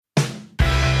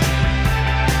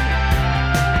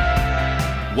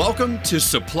Welcome to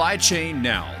Supply Chain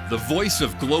Now, the voice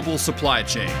of global supply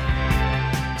chain.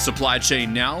 Supply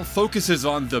Chain Now focuses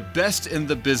on the best in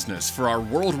the business for our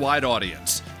worldwide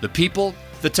audience, the people,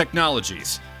 the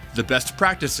technologies, the best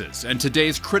practices, and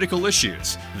today's critical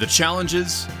issues, the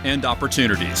challenges and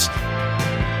opportunities.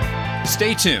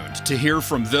 Stay tuned to hear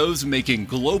from those making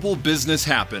global business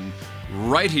happen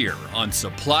right here on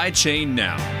Supply Chain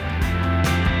Now.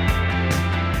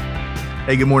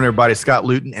 Hey, good morning, everybody. Scott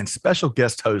Luton and special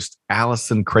guest host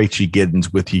Allison Krejci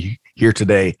Giddens with you here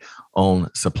today on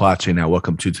Supply Chain Now.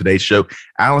 Welcome to today's show.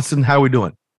 Allison, how are we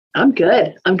doing? I'm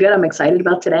good. I'm excited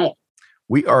about today.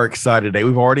 We are excited today.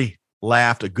 We've already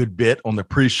laughed a good bit on the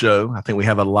pre-show. I think we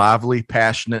have a lively,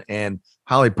 passionate, and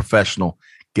highly professional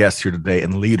guest here today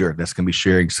and leader that's going to be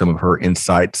sharing some of her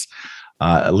insights.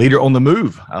 A leader on the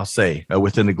move, I'll say,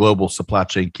 within the global supply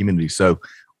chain community. So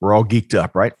we're all geeked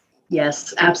up, right?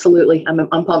 Yes, absolutely. I'm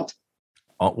pumped.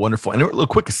 Oh, wonderful. And a little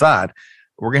quick aside,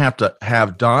 we're going to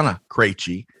have Donna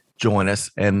Krejci join us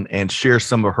and share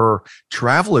some of her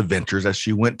travel adventures as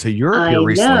she went to Europe here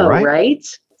recently, I know, right?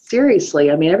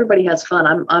 Seriously. I mean, everybody has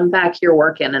fun. I'm back here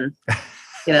working and,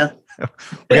 you know.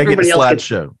 We got to get a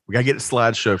slideshow. We got to get a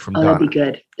slideshow from Donna. That'd be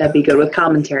good. That'd be good with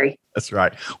commentary. That's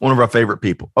right. One of our favorite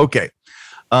people. Okay.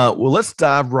 Well, let's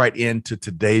dive right into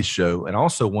today's show and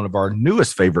also one of our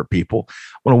newest favorite people. I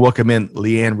want to welcome in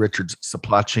Leanne Richards,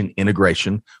 Supply Chain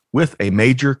Integration with a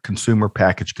major consumer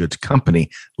packaged goods company.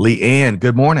 Leanne,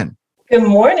 good morning. Good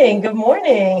morning. Good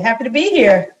morning. Happy to be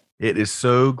here. It is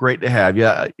so great to have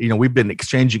you. You know, we've been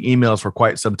exchanging emails for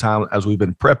quite some time as we've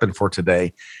been prepping for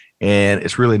today. And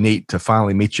it's really neat to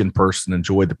finally meet you in person,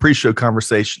 enjoy the pre-show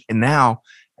conversation. And now,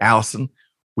 Allison,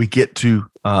 we get to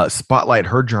spotlight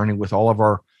her journey with all of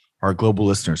our global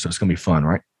listeners. So it's going to be fun,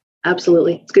 right?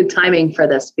 Absolutely. It's good timing for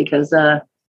this because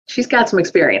she's got some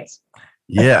experience.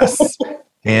 Yes.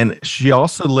 And she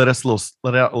also let out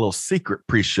a little secret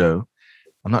pre-show.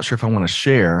 I'm not sure if I want to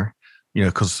share,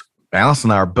 because Allison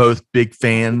and I are both big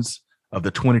fans of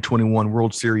the 2021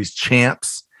 World Series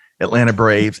champs, Atlanta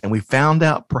Braves. And we found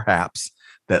out perhaps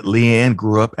that Leanne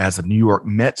grew up as a New York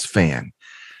Mets fan.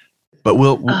 But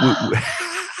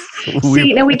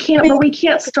See, no, we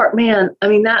can't start, man. I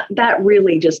mean, that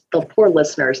really just, the poor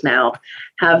listeners now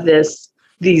have this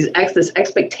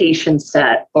expectation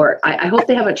set, or I hope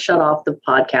they haven't shut off the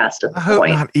podcast at the I hope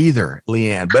point. Not either,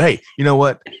 Leanne. But hey, you know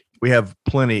what? We have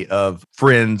plenty of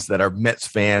friends that are Mets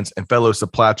fans and fellow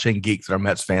supply chain geeks that are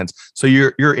Mets fans. So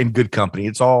you're in good company.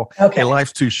 It's all, okay. Hey,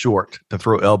 life's too short to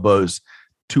throw elbows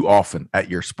too often at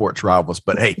your sports rivals.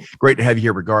 But hey, great to have you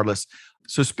here regardless.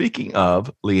 So speaking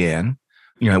of Leanne,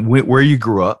 where you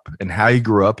grew up and how you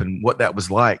grew up and what that was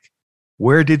like.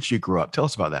 Where did you grow up? Tell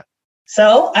us about that.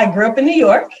 So I grew up in New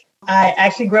York. I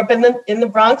actually grew up in the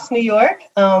Bronx, New York.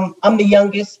 I'm the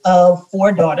youngest of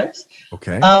 4 daughters.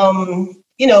 Okay.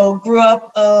 Grew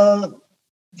up a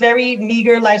very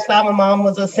meager lifestyle. My mom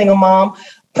was a single mom.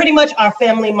 Pretty much our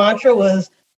family mantra was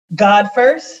God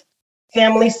first,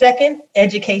 family second,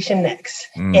 education next.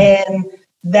 And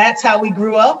that's how we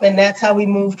grew up and that's how we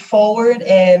moved forward.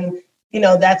 And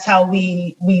that's how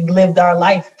we lived our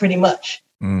life pretty much.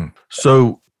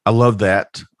 So I love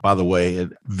that, by the way.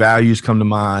 Values come to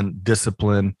mind,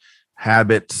 discipline,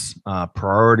 habits,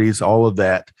 priorities, all of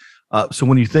that. So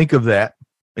when you think of that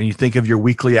and you think of your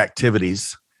weekly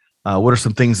activities, what are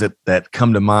some things that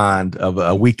come to mind of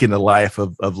a week in the life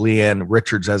of Leanne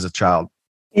Richards as a child?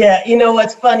 Yeah,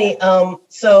 what's funny?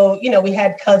 We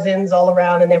had cousins all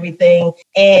around and everything.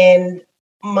 And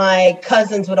my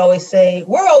cousins would always say,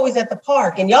 we're always at the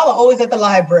park and y'all are always at the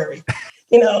library,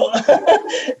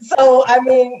 So, I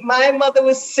mean, my mother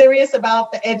was serious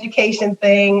about the education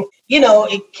thing.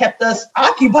 It kept us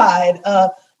occupied.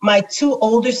 My 2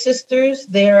 older sisters,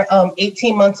 they're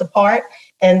 18 months apart,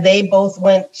 and they both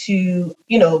went to,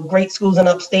 great schools in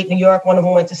upstate New York. One of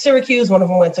them went to Syracuse, one of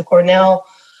them went to Cornell.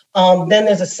 Then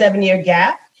there's a 7-year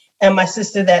gap. And my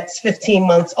sister that's 15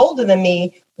 months older than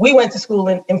me, we went to school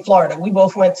in Florida. We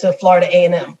both went to Florida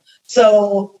A&M.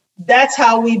 So that's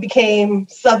how we became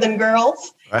Southern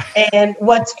girls. And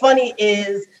what's funny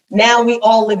is now we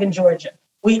all live in Georgia.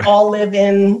 We all live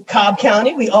in Cobb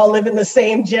County. We all live in the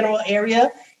same general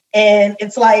area. And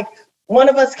it's like one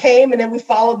of us came and then we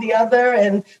followed the other.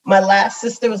 And my last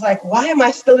sister was like, why am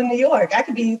I still in New York? I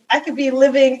could be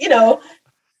living,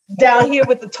 down here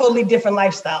with a totally different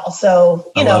lifestyle. So,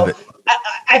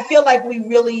 I feel like we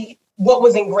really, what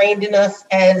was ingrained in us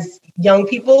as young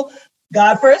people,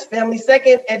 God first, family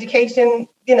second, education,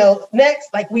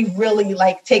 next, like we've really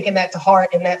taken that to heart,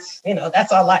 and that's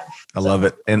our life. I love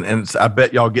it. And I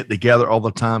bet y'all get together all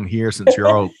the time here since you're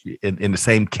all in the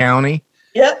same county.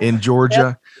 in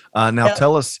Georgia. Now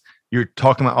tell us, you're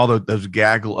talking about all those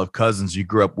gaggle of cousins you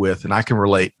grew up with, and I can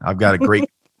relate. I've got a great,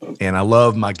 and I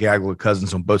love my gaggle of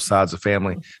cousins on both sides of the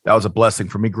family. That was a blessing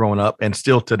for me growing up and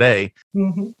still today.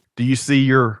 Mm-hmm. Do you see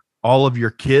all of your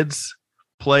kids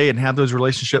play and have those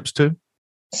relationships too?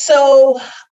 So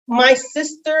my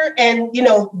sister and,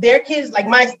 their kids, like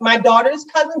my daughter's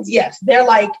cousins, yes, they're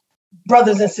like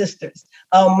brothers and sisters.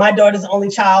 My daughter's the only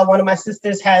child. One of my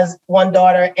sisters has one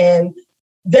daughter, and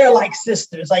they're like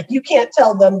sisters. Like, you can't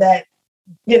tell them that,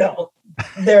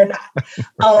 they're not.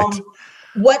 Right.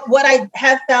 What I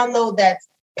have found, though, that's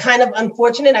kind of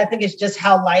unfortunate, I think it's just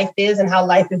how life is and how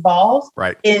life evolves,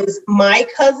 right, is my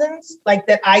cousins, like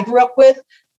that I grew up with,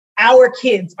 our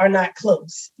kids are not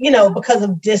close, because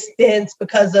of distance,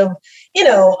 because of,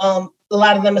 a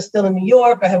lot of them are still in New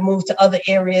York or have moved to other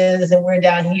areas, and we're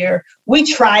down here. We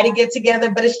try to get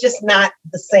together, but it's just not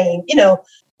the same.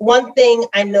 One thing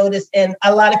I noticed, and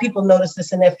a lot of people notice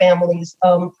this in their families,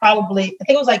 probably, I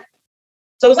think it was like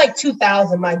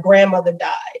 2000, my grandmother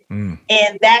died.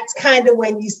 And that's kind of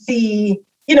when you see,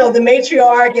 the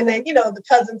matriarch and then, the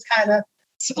cousins kind of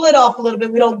split off a little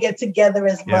bit. We don't get together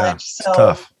as much. So,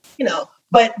 tough.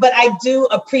 But I do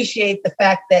appreciate the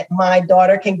fact that my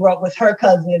daughter can grow up with her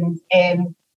cousins,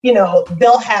 and,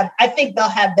 I think they'll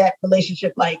have that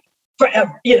relationship like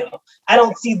forever. I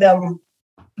don't see them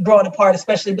growing apart,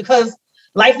 especially because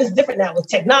life is different now with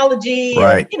technology.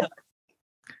 Right. And,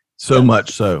 so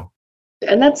much so.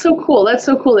 And that's so cool. That's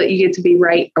so cool that you get to be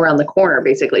right around the corner,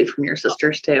 basically, from your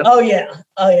sisters too. Oh yeah.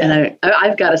 And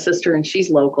I've got a sister, and she's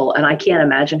local, and I can't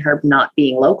imagine her not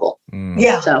being local.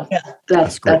 Yeah. So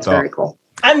that's very cool.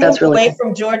 I moved away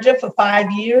from Georgia for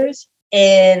 5 years,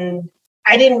 and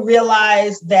I didn't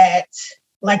realize that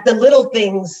like the little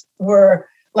things were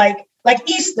like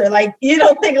Easter. Like, you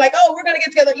don't think like, oh, we're gonna get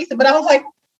together Easter, but I was like,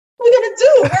 what are we gonna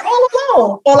do? We're all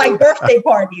alone. Or like birthday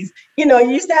parties. You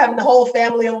used to have the whole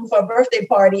family over for a birthday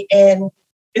party, and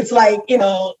it's like,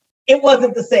 it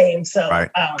wasn't the same. So right.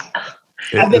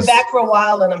 I've been back for a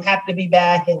while, and I'm happy to be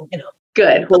back. And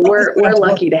good. Well, we're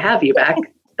lucky to have you back.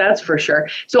 That's for sure.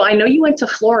 So I know you went to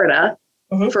Florida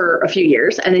for a few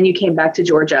years, and then you came back to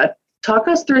Georgia. Talk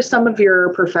us through some of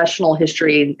your professional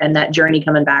history and that journey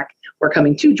coming back, or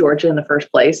coming to Georgia in the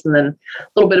first place, and then a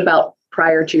little bit about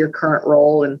prior to your current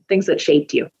role and things that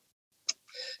shaped you.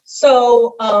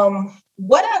 So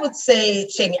what I would say,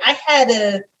 Shani, I had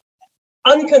an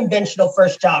unconventional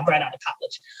first job right out of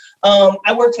college.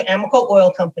 I worked for Amoco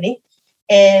Oil Company,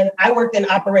 and I worked in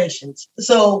operations.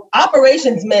 So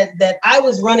operations meant that I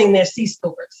was running their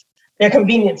C-stores, their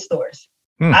convenience stores.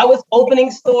 I was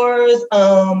opening stores,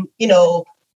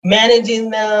 managing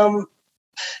them,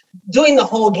 doing the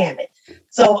whole gamut.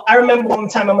 So I remember one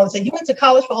time my mother said, you went to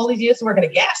college for all these years to work at a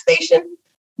gas station?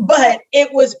 But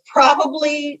it was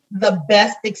probably the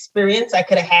best experience I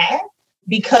could have had,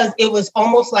 because it was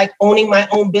almost like owning my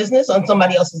own business on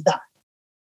somebody else's dime.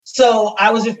 So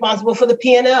I was responsible for the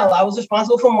P&L. I was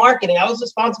responsible for marketing. I was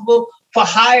responsible for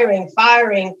hiring,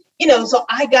 firing, so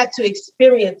I got to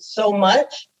experience so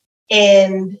much,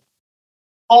 and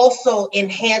also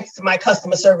enhanced my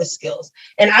customer service skills.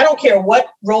 And I don't care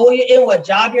what role you're in, what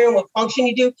job you're in, what function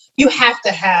you do, you have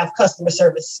to have customer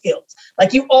service skills.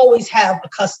 Like, you always have a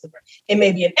customer. It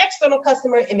may be an external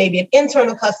customer, it may be an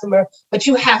internal customer, but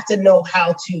you have to know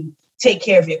how to take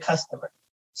care of your customer.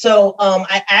 So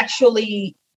I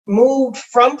actually moved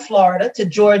from Florida to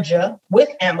Georgia with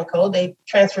Amoco. They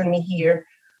transferred me here.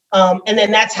 And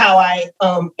then that's how I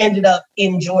ended up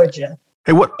in Georgia.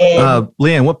 Hey,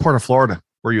 Leanne, what part of Florida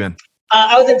were you in?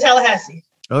 I was in Tallahassee.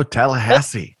 Oh,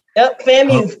 Tallahassee. Yep,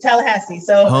 FAMU, Tallahassee.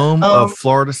 So home of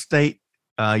Florida State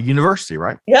University,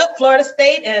 right? Yep, Florida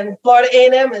State, and Florida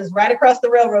A&M is right across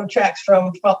the railroad tracks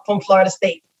from Florida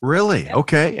State. Really? Yep.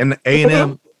 Okay. And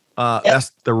A&M,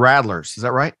 that's the Rattlers. Is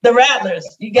that right? The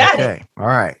Rattlers. You got it. Okay. All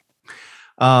right.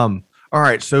 All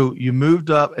right. So you moved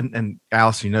up, and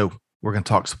Alice, we're going to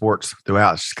talk sports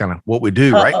throughout. It's just kind of what we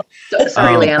do, right?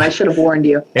 Sorry, Leanne, I should have warned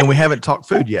you. And we haven't talked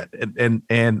food yet. And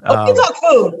we can talk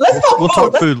food. We'll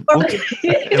talk food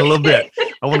in a little bit.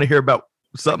 I want to hear about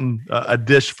something, a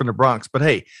dish from the Bronx. But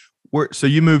hey, so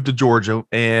you moved to Georgia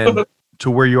and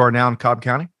to where you are now in Cobb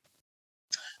County?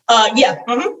 Yeah.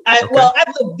 Mm-hmm. Well,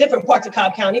 I've lived different parts of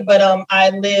Cobb County, but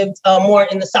I lived more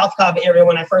in the South Cobb area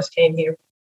when I first came here.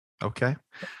 Okay.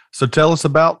 So tell us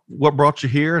about what brought you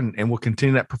here, and we'll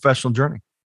continue that professional journey.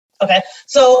 Okay.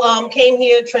 So came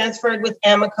here, transferred with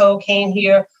Amoco, came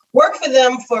here, worked for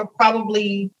them for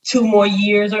probably 2 more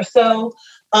years or so.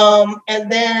 And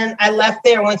then I left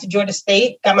there, went to Georgia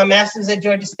State, got my master's at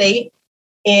Georgia State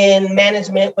in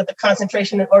management with a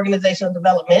concentration in organizational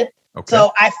development. Okay.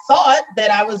 So I thought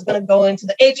that I was going to go into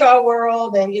the HR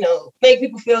world and, make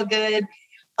people feel good.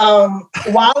 While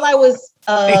I was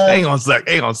hang on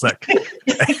a sec.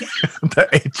 The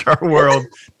HR world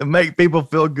to make people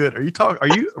feel good. Are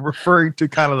you referring to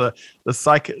kind of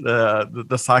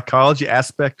the psychology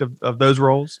aspect of those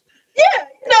roles? Yeah,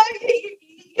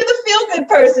 you're the feel good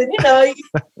person.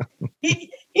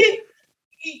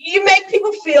 You make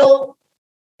people feel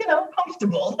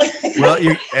comfortable. Well,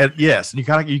 yes, you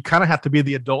kind of have to be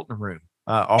the adult in the room.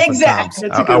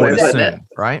 Exactly. I would assume,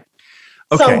 right?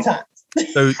 Okay. Sometimes.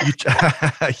 So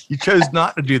you chose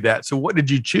not to do that. So what did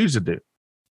you choose to do?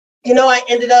 I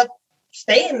ended up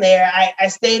staying there. I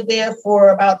stayed there for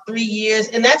about 3 years,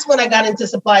 and that's when I got into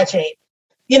supply chain.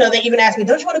 They even asked me,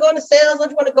 "Don't you want to go into sales? Don't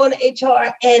you want to go into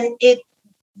HR?" And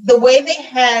the way they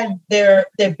had their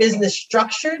business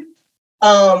structured,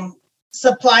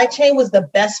 supply chain was the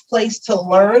best place to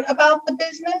learn about the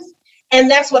business. And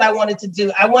that's what I wanted to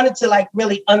do. I wanted to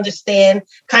really understand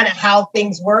kind of how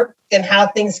things work and how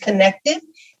things connected.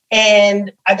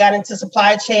 And I got into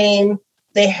supply chain.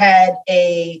 They had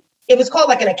it was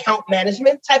called an account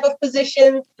management type of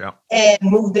position, and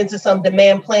moved into some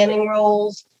demand planning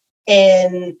roles.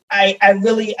 And I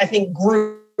think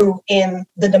grew in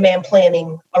the demand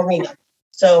planning arena.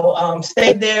 So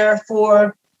stayed there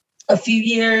for a few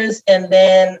years, and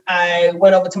then I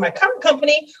went over to my current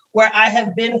company where I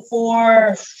have been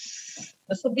for,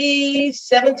 this will be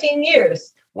 17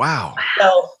 years. Wow.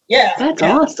 So yeah. That's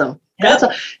awesome.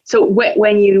 So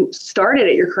when you started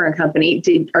at your current company,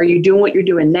 are you doing what you're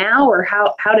doing now, or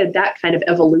how did that kind of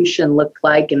evolution look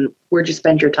like, and where'd you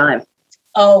spend your time?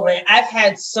 Oh man, I've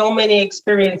had so many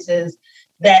experiences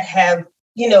that have,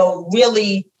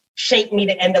 really shaped me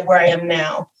to end up where I am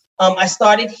now. I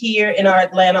started here in our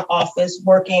Atlanta office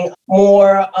working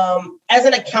more as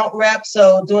an account rep.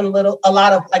 So doing a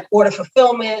lot of order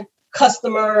fulfillment,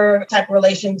 customer type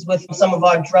relations with some of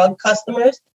our drug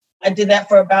customers. I did that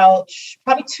for about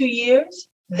probably 2 years.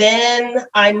 Then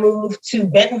I moved to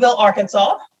Bentonville,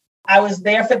 Arkansas. I was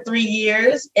there for 3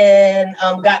 years and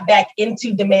got back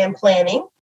into demand planning.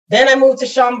 Then I moved to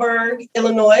Schaumburg,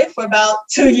 Illinois for about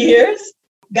 2 years,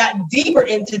 got deeper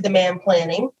into demand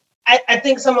planning. I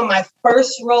think some of my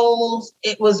first roles,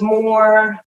 it was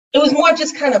more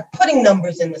just kind of putting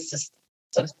numbers in the system,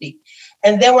 so to speak.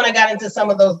 And then when I got into some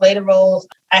of those later roles,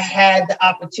 I had the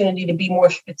opportunity to be more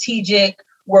strategic,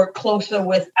 work closer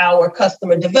with our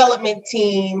customer development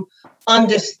team,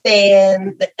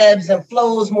 understand the ebbs and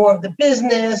flows more of the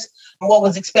business, what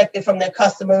was expected from their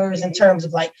customers in terms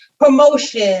of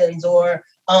promotions or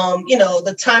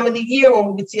the time of the year when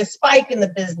we would see a spike in the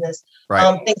business,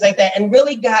 right. Things like that, and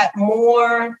really got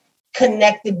more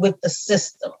connected with the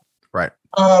system. Right.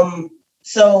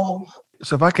 So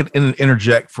if I could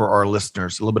interject for our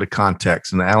listeners, a little bit of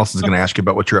context, and Allison's going to ask you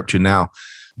about what you're up to now,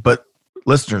 but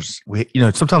listeners,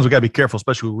 sometimes we got to be careful,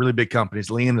 especially with really big companies.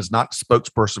 Leanne is not the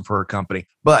spokesperson for her company,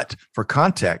 but for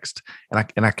context,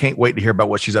 and I can't wait to hear about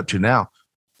what she's up to now.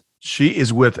 She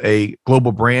is with a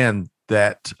global brand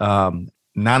that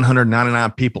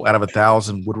 999 people out of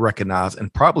 1,000 would recognize,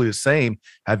 and probably the same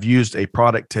have used a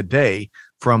product today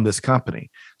from this company.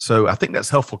 So I think that's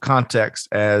helpful context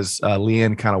as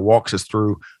Leanne kind of walks us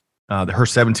through her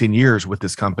 17 years with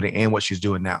this company and what she's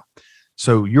doing now.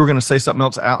 So you were going to say something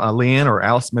else, Leanne or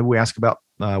Alice? Maybe we ask about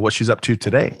what she's up to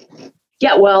today.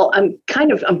 Yeah, well,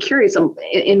 I'm curious.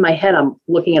 In my head, I'm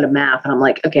looking at a map and I'm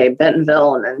like, okay,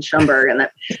 Bentonville and then Schaumburg, and then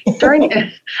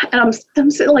and I'm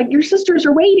sitting like, your sisters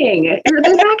are waiting. They're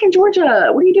back in Georgia.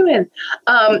 What are you doing?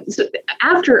 So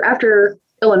after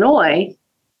Illinois,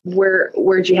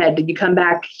 where'd you head? Did you come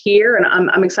back here? And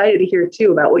I'm excited to hear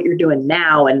too about what you're doing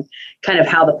now and kind of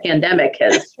how the pandemic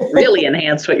has really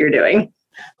enhanced what you're doing.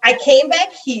 I came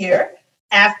back here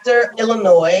after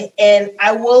Illinois, and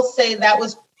I will say that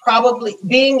was probably,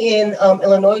 being in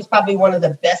Illinois was probably one of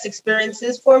the best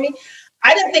experiences for me.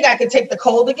 I didn't think I could take the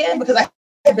cold again because I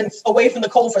had been away from the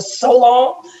cold for so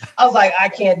long. I was like, I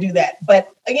can't do that.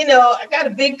 But, I got a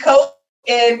big coat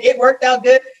and it worked out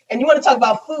good. And you want to talk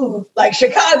about food,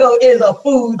 Chicago is a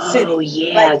food city. Oh,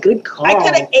 yeah, good call. I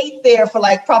could have ate there for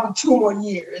probably 2 more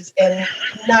years and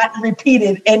not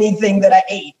repeated anything that I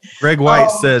ate. Greg White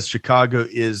says Chicago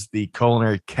is the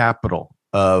culinary capital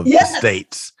of the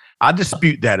states. I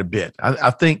dispute that a bit.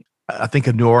 I think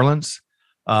of New Orleans.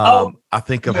 I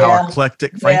think of how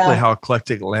eclectic, how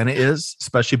eclectic Atlanta is,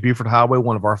 especially Buford Highway,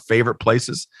 one of our favorite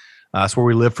places. That's where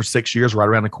we lived for 6 years, right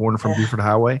around the corner from Buford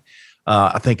Highway.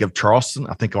 I think of Charleston.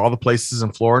 I think of all the places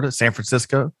in Florida, San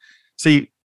Francisco.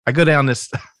 See, I go down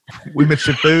this, we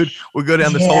mentioned food. We go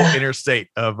down this whole interstate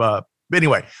of, but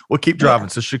anyway, we'll keep driving.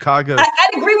 So Chicago. I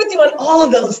agree with you doing all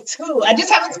of those too. I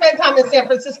just haven't spent time in San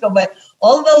Francisco, but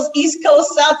all of those East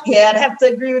Coast, South, I'd have to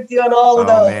agree with you on all of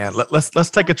those. Oh man, let's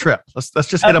take a trip. Let's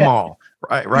just hit them all.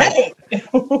 Right. Hey.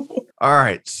 All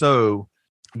right. So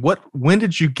when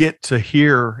did you get to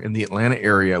here in the Atlanta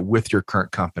area with your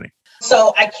current company?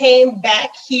 So I came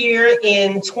back here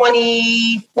in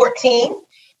 2014,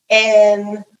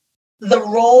 and the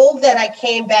role that I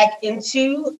came back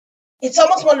into, it's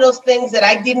almost one of those things that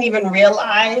I didn't even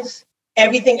realize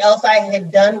everything else I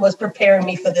had done was preparing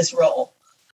me for this role.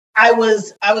 I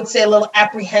would say, a little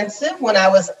apprehensive when I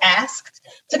was asked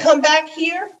to come back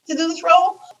here to do this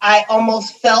role. I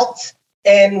almost felt,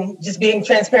 and just being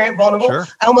transparent, vulnerable, sure.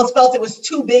 I almost felt it was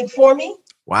too big for me.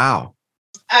 Wow.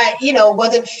 I,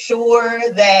 wasn't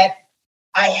sure that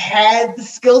I had the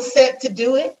skill set to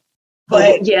do it.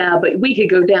 But but we could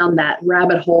go down that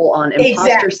rabbit hole on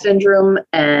imposter syndrome,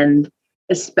 and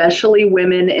especially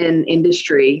women in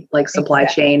industry like supply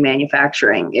chain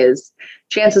manufacturing, is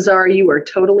chances are you are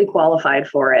totally qualified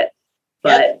for it.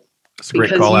 But that's a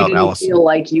great call out, Allison. Feel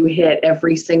like you hit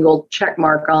every single check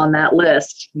mark on that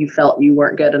list, you felt you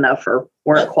weren't good enough or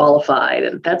weren't qualified.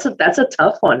 And that's a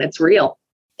tough one. It's real.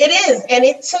 It is. And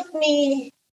it took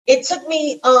me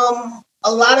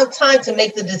a lot of time to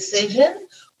make the decision,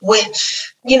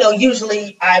 which,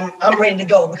 usually I'm ready to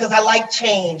go because I like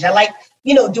change. I like,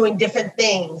 doing different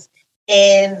things.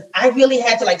 And I really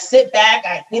had to sit back,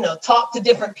 talk to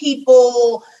different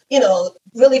people,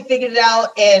 really figured it out.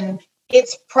 And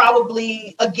it's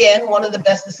probably, again, one of the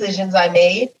best decisions I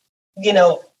made,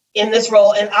 in this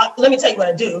role. And let me tell you what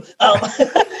I do.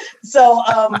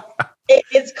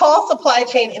 It's called supply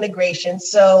chain integration.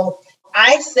 So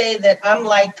I say that I'm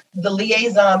like the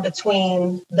liaison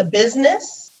between the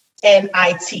business and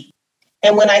IT.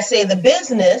 And when I say the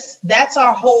business, that's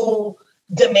our whole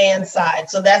demand side.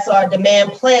 So that's our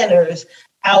demand planners,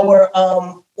 our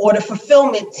order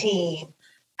fulfillment team,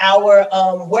 our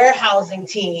warehousing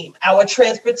team, our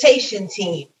transportation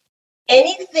team.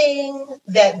 Anything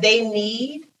that they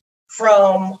need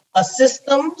from a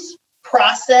systems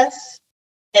process,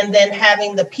 and then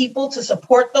having the people to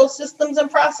support those systems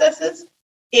and processes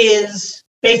is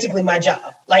basically my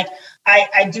job.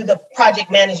 I do the project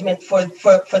management for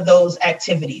those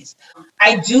activities.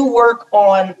 I do work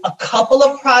on a couple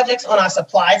of projects on our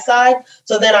supply side.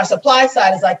 So then our supply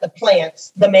side is like the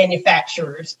plants, the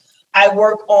manufacturers. I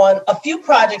work on a few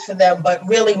projects for them, but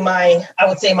really my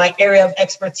area of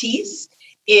expertise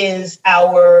is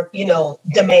our,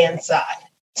 demand side.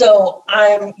 So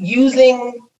I'm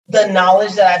using the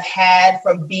knowledge that I've had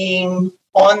from being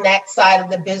on that side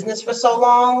of the business for so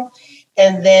long,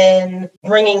 and then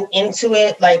bringing into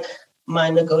it my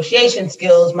negotiation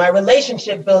skills, my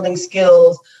relationship building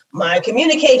skills, my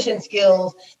communication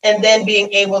skills, and then being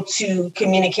able to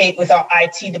communicate with our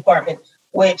IT department,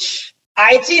 which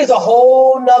IT is a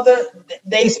whole nother,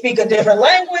 they speak a different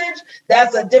language.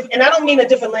 And I don't mean a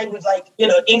different language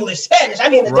English, Spanish. I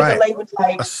mean a different language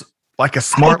like a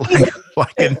smart language,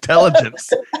 like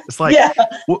intelligence. It's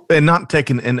and not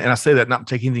taking, and I say that not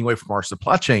taking anything away from our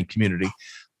supply chain community,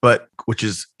 but which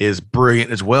is brilliant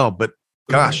as well. But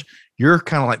gosh, you're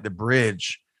kind of like the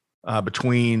bridge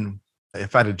between,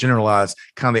 if I had to generalize,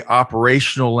 kind of the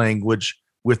operational language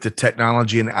with the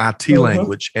technology and IT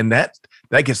language. And that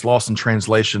gets lost in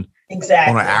translation on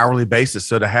an hourly basis.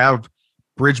 So to have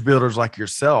bridge builders like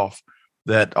yourself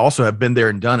that also have been there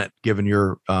and done it, given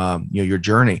your your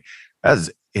journey, that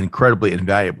is incredibly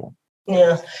invaluable.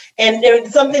 Yeah. And there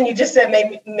was something you just said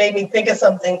made me think of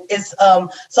something. It's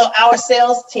so our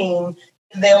sales team,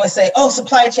 they always say, "Oh,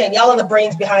 supply chain, y'all are the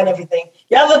brains behind everything.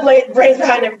 Y'all are the brains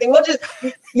behind everything.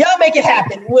 Y'all make it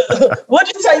happen. We'll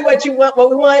just tell you what you want,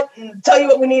 what we want, and tell you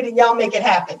what we need, and y'all make it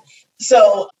happen."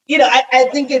 So, I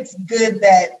think it's good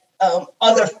that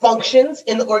other functions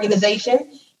in the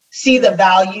organization see the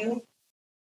value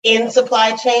in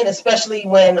supply chain, especially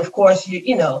when, of course,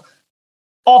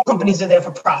 all companies are there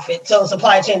for profit. So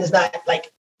supply chain is not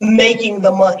making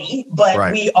the money,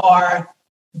 but we are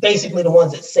basically the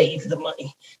ones that save the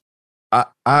money.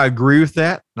 I agree with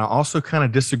that. And I also kind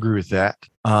of disagree with that,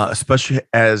 especially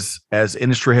as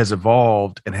industry has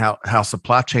evolved and how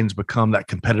supply chains become that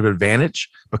competitive advantage,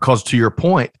 because to your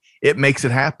point, it makes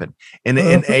it happen and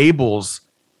it enables,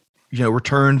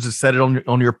 returns to set it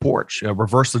on your porch,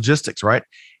 reverse logistics, right?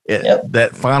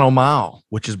 That final mile,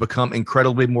 which has become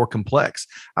incredibly more complex.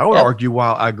 I would argue,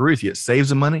 while I agree with you, it saves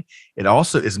the money, it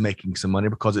also is making some money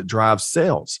because it drives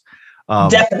sales.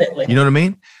 Definitely. You know what I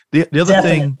mean? The other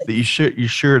thing that you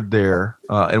shared there,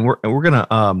 and we're gonna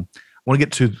want to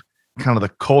get to kind of the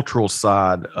cultural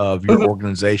side of your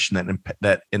organization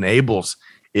that enables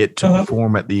it to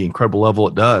perform at the incredible level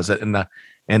it does. And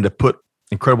and to put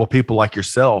incredible people like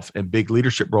yourself in big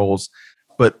leadership roles.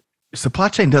 But supply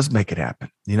chain does make it happen,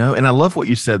 you know, and I love what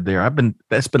you said there.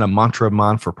 That's been a mantra of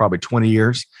mine for probably 20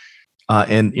 years.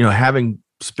 And, you know, having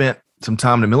spent some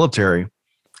time in the military,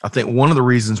 I think one of the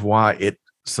reasons why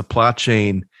supply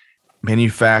chain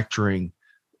manufacturing,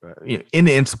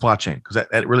 end-to-end supply chain, because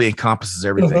that really encompasses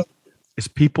everything, is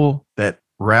people that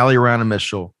rally around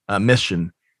a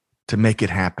mission to make it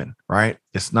happen, right?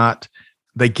 It's not,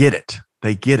 they get it.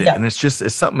 Yeah. And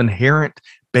it's something inherent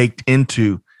baked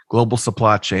into global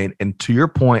supply chain. And to your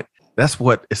point,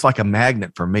 it's like a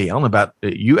magnet for me. I don't know about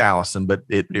you, Allison, but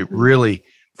it really,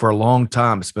 for a long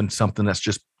time, it's been something that's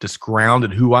just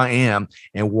grounded who I am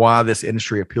and why this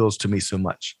industry appeals to me so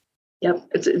much. Yep.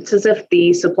 It's as if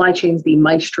the supply chain's the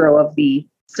maestro of the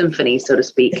symphony, so to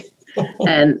speak.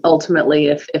 And ultimately,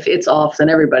 if it's off, then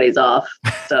everybody's off.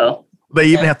 So they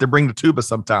even have to bring the tuba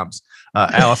sometimes,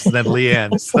 Allison and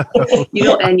Leanne. So. You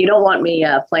don't want me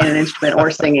playing an instrument or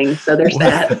singing. So there's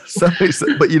that.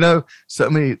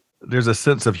 But there's a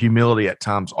sense of humility at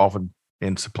times, often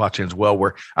in supply chain as well,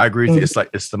 where I agree with you.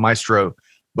 It's the maestro,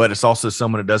 but it's also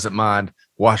someone that doesn't mind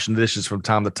washing the dishes from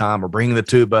time to time, or bringing the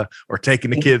tuba, or taking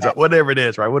the kids out, whatever it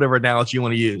is, right? Whatever analogy you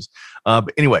want to use.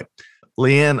 But anyway,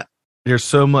 Leanne, there's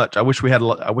so much. I wish we had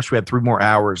 3 more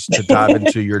hours to dive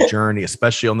into your journey,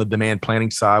 especially on the demand planning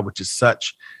side, which is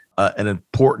such an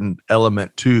important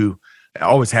element too. It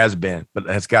always has been, but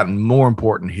it has gotten more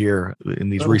important here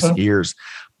in these recent years.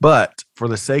 But for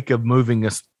the sake of moving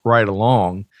us right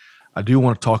along, I do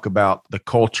want to talk about the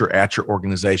culture at your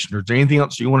organization. Is there anything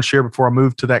else you want to share before I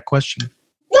move to that question?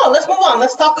 No, let's move on.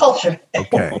 Let's talk culture.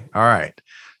 Okay. All right.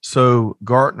 So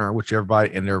Gartner, which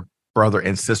everybody and their brother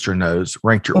and sister knows,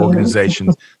 ranked your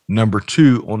organization number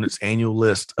 2 on its annual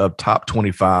list of top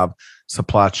 25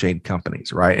 supply chain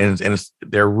companies, right? And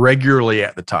they're regularly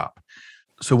at the top.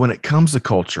 So when it comes to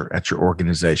culture at your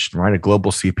organization, right, a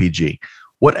global CPG,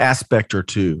 what aspect or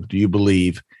two do you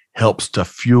believe helps to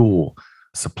fuel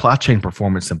supply chain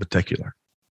performance in particular?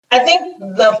 I think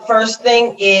the first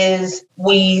thing is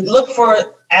we look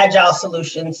for agile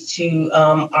solutions to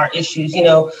our issues. You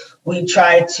know, we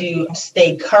try to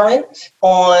stay current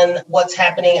on what's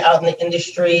happening out in the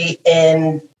industry,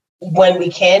 and when we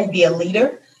can, be a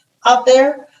leader out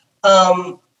there.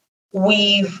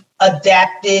 We've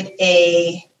adapted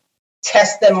a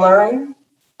test and learn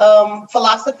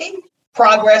philosophy,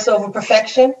 progress over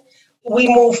perfection. We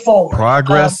move forward.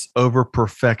 Progress over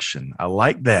perfection. I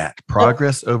like that.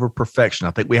 Progress over perfection.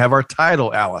 I think we have our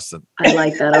title, Allison. I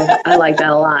like that. I like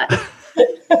that a lot.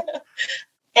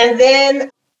 And then,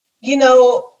 you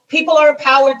know, people are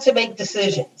empowered to make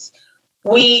decisions.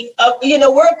 We're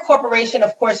a corporation.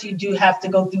 Of course, you do have to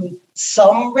go through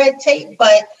some red tape,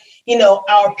 but, you know,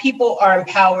 our people are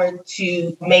empowered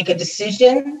to make a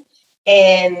decision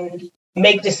and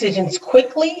make decisions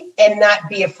quickly and not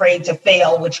be afraid to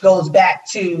fail, which goes back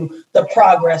to the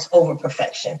progress over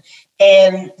perfection.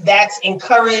 And that's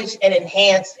encouraged and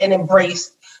enhanced and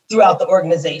embraced throughout the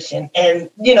organization. And,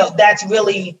 you know, that's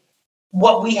really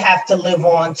what we have to live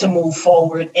on to move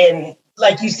forward. And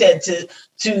like you said,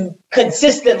 to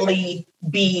consistently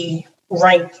be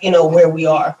ranked, you know, where we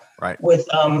are, right, with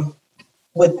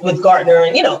Gartner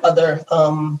and, you know, other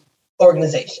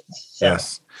organizations. So.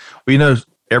 Yes. Well, you know,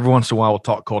 every once in a while we'll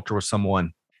talk culture with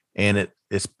someone and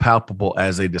it's palpable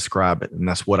as they describe it. And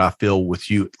that's what I feel with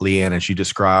you, Leanne, as you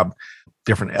describe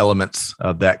different elements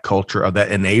of that culture, of that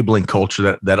enabling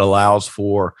culture that allows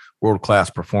for world-class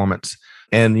performance.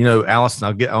 And, you know, Allison,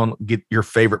 I'll get your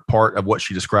favorite part of what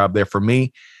she described there. For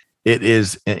me, it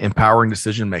is empowering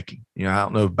decision-making. You know, I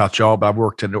don't know about y'all, but I've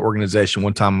worked at an organization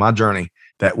one time in my journey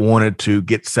that wanted to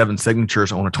get 7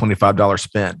 signatures on a $25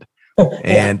 spend.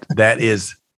 And that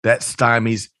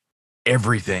stymies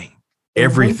everything.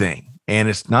 And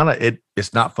it's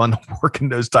not fun to work in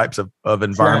those types of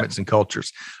environments and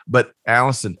cultures. But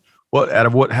Allison,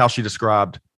 how she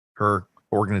described her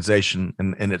organization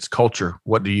and its culture,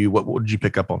 what did you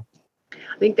pick up on?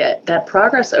 I think that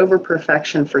progress over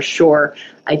perfection, for sure.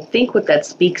 I think what that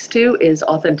speaks to is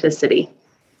authenticity.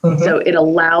 So it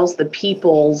allows the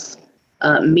people's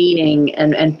meaning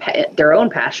and their own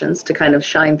passions to kind of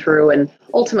shine through. And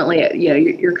ultimately, you know,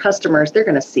 your customers, they're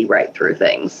going to see right through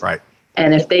things. Right.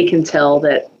 And if they can tell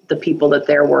that the people that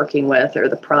they're working with or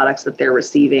the products that they're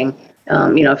receiving,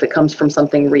 you know, if it comes from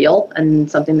something real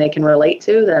and something they can relate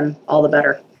to, then all the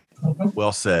better.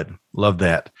 Well said. Love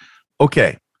that.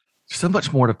 Okay. So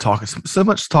much more to talk. So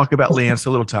much to talk about, Leanne,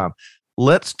 so little time.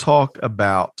 Let's talk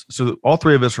about, so all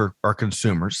 3 of us are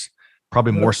consumers,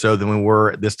 probably more so than we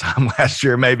were at this time last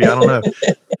year, maybe. I don't know.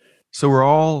 So we're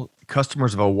all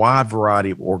customers of a wide variety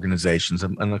of organizations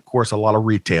and of course, a lot of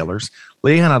retailers.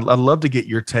 Leanne, I'd love to get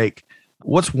your take.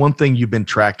 What's one thing you've been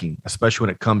tracking, especially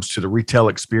when it comes to the retail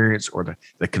experience or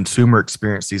the consumer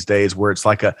experience these days, where it's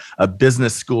like a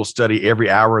business school study every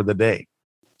hour of the day?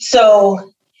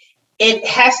 So it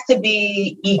has to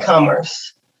be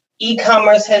e-commerce.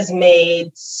 E-commerce has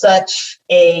made such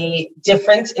a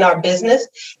difference in our business,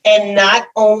 and not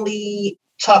only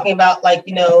talking about like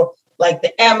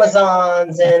the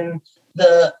Amazons and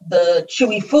the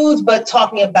Chewy Foods, but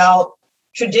talking about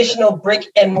traditional brick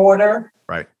and mortar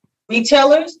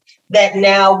retailers that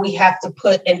now we have to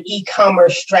put an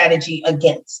e-commerce strategy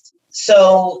against.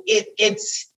 So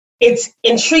it's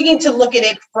intriguing to look at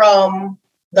it from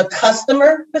the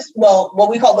customer, what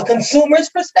we call the consumer's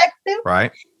perspective.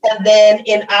 Right. And then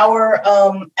in our,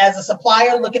 as a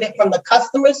supplier, look at it from the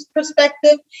customer's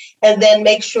perspective, and then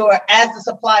make sure as the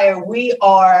supplier, we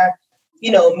are,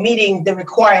 meeting the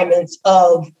requirements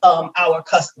of our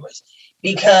customers,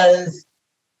 because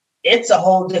it's a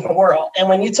whole different world. And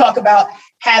when you talk about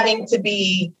having to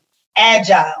be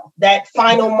agile, that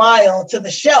final mile to the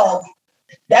shelf,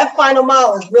 that final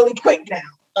mile is really quick now.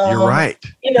 You're right.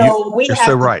 We you're have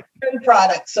so to right. turn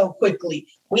products so quickly.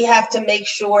 We have to make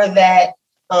sure that,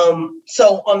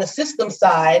 so on the system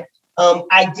side,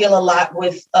 I deal a lot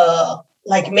with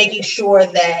making sure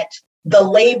that the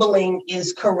labeling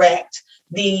is correct.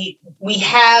 We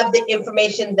have the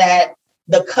information that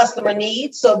the customer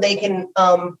needs so they can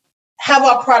have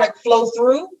our product flow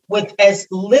through with as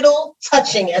little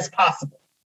touching as possible.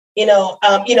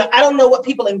 I don't know what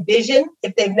people envision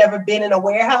if they've never been in a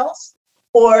warehouse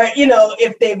or,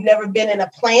 if they've never been in a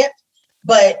plant,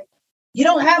 but you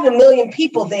don't have a million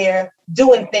people there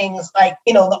doing things like,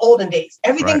 the olden days.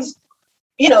 Everything's,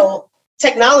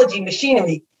 technology,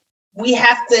 machinery. We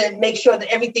have to make sure that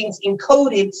everything's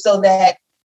encoded so that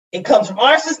it comes from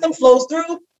our system, flows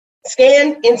through,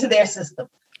 scanned into their system.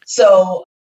 So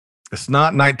it's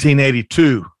not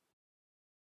 1982.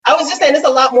 I was just saying it's a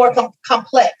lot more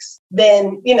complex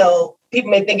than, people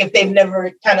may think if they've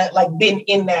never kind of like been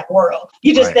in that world.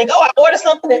 You just think, I order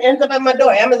something that ends up at my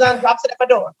door. Amazon drops it at my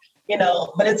door,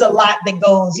 but it's a lot that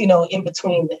goes, in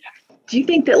between there. Do you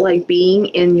think that like being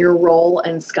in your role,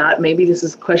 and Scott, maybe this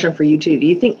is a question for you too. Do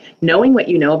you think knowing what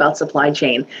you know about supply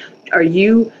chain, are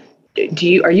you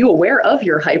aware of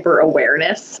your hyper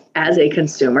awareness as a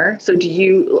consumer? So do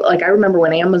you, I remember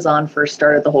when Amazon first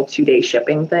started the whole 2-day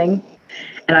shipping thing.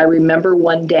 And I remember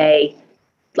one day,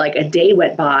 a day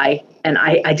went by and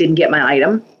I didn't get my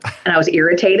item and I was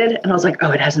irritated and I was like,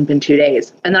 oh, it hasn't been 2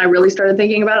 days. And then I really started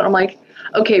thinking about it. And I'm like,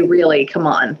 okay, really, come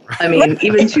on. I mean,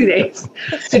 even 2 days.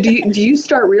 So do you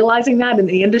start realizing that in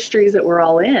the industries that we're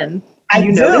all in? Do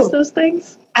you notice those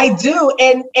things? I do.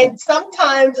 And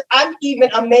sometimes I'm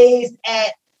even amazed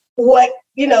at what,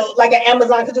 an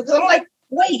Amazon could do. Because I'm like,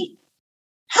 wait,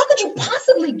 how could you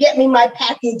possibly get me my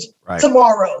package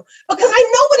tomorrow? Because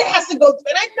I know what it has to go through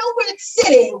and I know where it's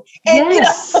sitting. And,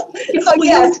 yes. So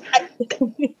yes.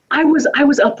 I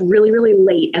was up really, really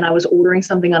late and I was ordering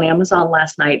something on Amazon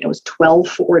last night. It was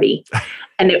 12:40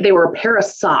 and they were a pair of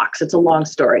socks. It's a long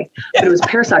story, but it was a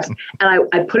pair of socks. And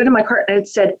I put it in my cart and it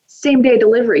said, same day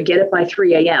delivery, get it by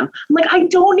 3 a.m. I'm like, I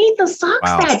don't need the socks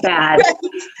that bad.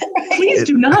 Please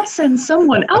do not send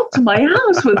someone out to my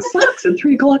house with socks at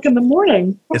 3 o'clock in the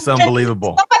morning. It's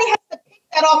unbelievable. Somebody has to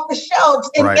pick that off the shelves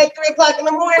at 3 o'clock in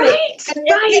the morning. Right.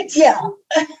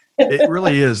 It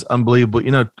really is unbelievable.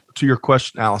 To your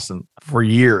question, Allison, for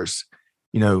years,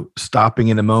 stopping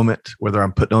in a moment, whether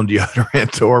I'm putting on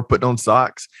deodorant or putting on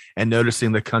socks and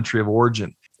noticing the country of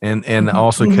origin and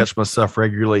also catch myself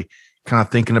regularly kind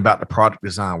of thinking about the product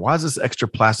design. Why is this extra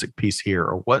plastic piece here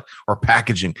or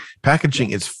packaging? Packaging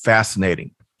is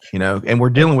fascinating, and we're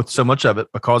dealing with so much of it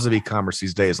because of e-commerce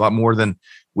these days, a lot more than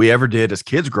we ever did as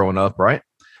kids growing up. Right.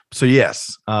 So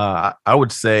yes, I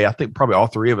would say, I think probably all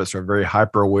three of us are very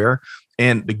hyper aware.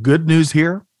 And the good news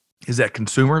here is that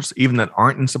consumers, even that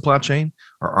aren't in supply chain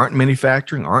or aren't in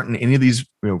manufacturing, aren't in any of these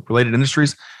related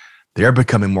industries, they're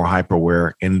becoming more hyper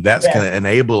aware. And that's going to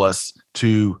enable us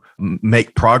to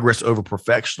make progress over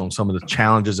perfection on some of the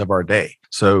challenges of our day.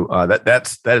 So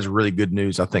that is really good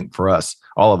news, I think, for us,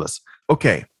 all of us.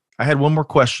 Okay. I had one more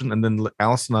question, and then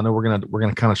Allison, I know we're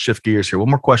gonna kind of shift gears here.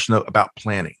 One more question about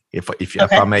planning, if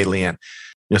I may, Leanne.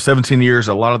 17 years,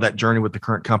 a lot of that journey with the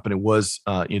current company was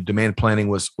demand planning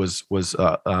was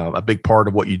a big part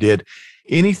of what you did.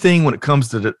 Anything when it comes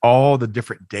to all the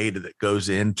different data that goes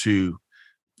into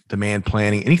demand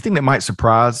planning, anything that might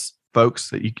surprise folks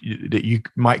that you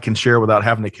might can share without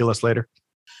having to kill us later?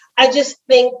 I just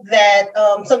think that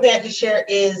something I could share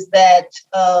is that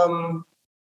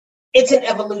it's an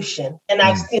evolution. And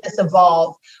I've seen this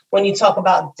evolve when you talk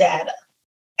about data.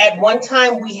 At one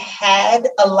time, we had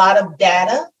a lot of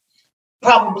data,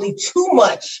 probably too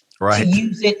much to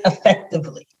use it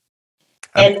effectively.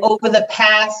 And over the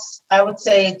past, I would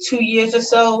say 2 years or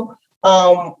so,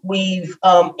 we've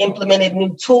implemented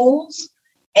new tools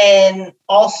and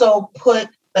also put,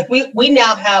 like we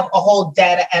now have a whole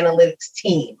data analytics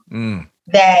team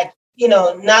that,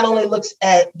 not only looks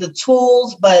at the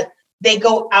tools, but they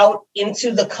go out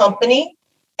into the company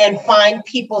and find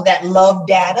people that love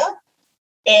data.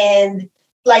 And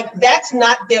like, that's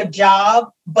not their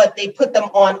job, but they put them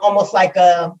on almost like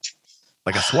a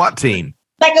SWAT team.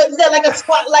 Like a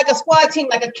squad team,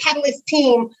 like a catalyst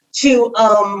team to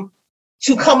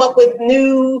come up with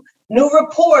new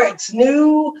reports,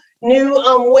 new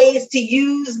ways to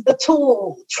use the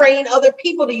tool, train other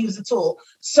people to use the tool.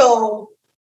 So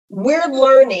we're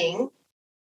learning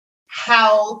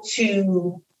how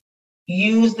to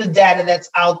use the data that's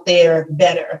out there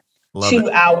better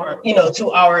to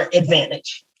our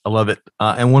advantage. I love it.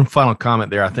 And one final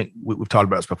comment there. I think we've talked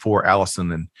about this before,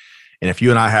 Allison, and if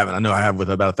you and I haven't, I know I have with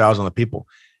about 1,000 other people,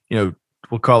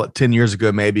 we'll call it 10 years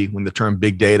ago, maybe, when the term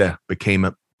big data became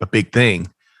a big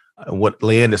thing. What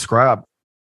Leanne described,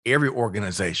 every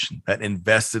organization that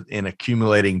invested in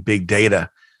accumulating big data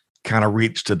kind of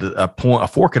reached to a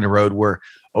fork in the road where,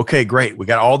 okay, great, we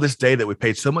got all this data we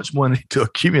paid so much money to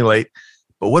accumulate,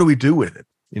 but what do we do with it?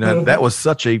 That was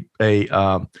such a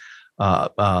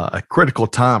critical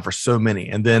time for so many.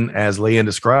 And then, as Leanne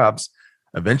describes,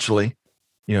 eventually,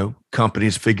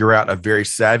 companies figure out a very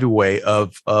savvy way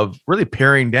of really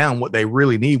paring down what they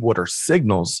really need, what are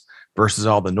signals versus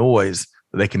all the noise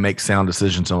that they can make sound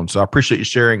decisions on. So I appreciate you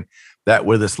sharing that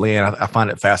with us, Leanne. I find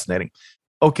it fascinating.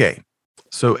 Okay.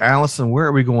 So Allison, where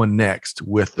are we going next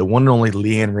with the one and only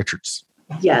Leanne Richards?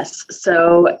 Yes.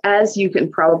 So as you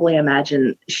can probably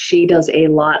imagine, she does a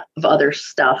lot of other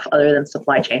stuff other than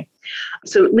supply chain.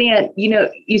 So Leanne,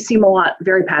 you seem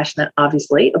very passionate,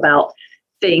 obviously, about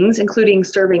things, including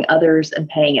serving others and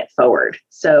paying it forward.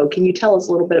 So can you tell us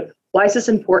a little bit of why is this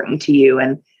important to you?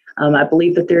 And I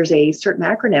believe that there's a certain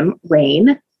acronym,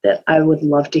 RAIN, that I would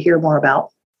love to hear more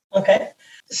about. Okay.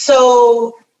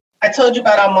 So I told you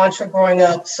about our mantra growing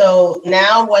up. So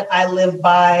now what I live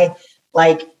by,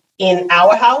 like in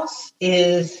our house,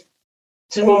 is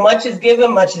to whom much is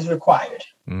given, much is required.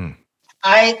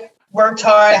 I worked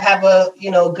hard, I have a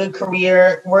good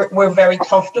career. We're very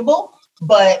comfortable,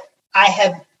 but I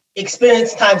have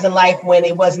experienced times in life when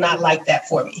it was not like that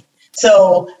for me.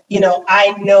 So,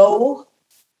 I know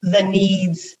the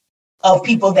needs of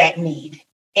people that need.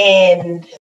 And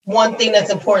one thing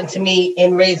that's important to me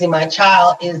in raising my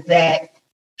child is that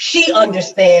she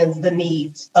understands the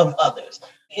needs of others.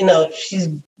 She's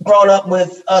grown up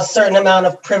with a certain amount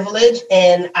of privilege,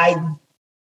 and I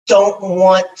don't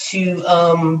want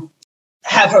to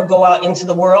have her go out into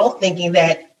the world thinking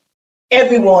that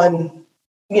everyone,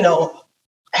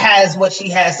 has what she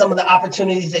has, some of the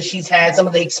opportunities that she's had, some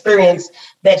of the experience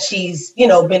that she's,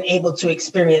 been able to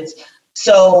experience.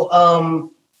 So,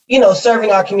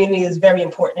 serving our community is very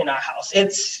important in our house.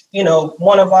 It's,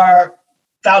 one of our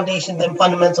foundations and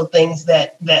fundamental things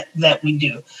that we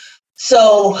do.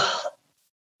 So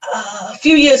a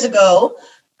few years ago,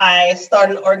 I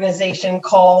started an organization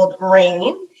called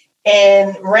RAIN,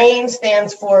 and RAIN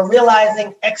stands for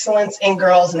Realizing Excellence in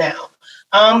Girls Now.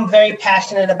 I'm very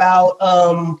passionate about,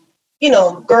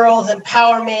 girls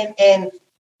empowerment, and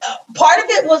part of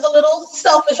it was a little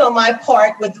selfish on my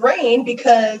part with RAIN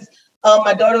because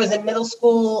my daughter was in middle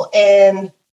school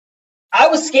and I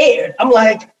was scared. I'm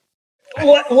like,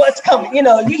 what's coming?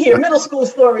 You hear middle school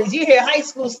stories, you hear high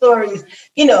school stories,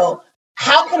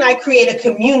 how can I create a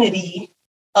community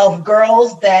of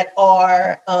girls that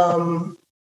are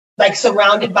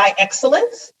surrounded by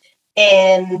excellence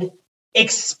and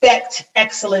expect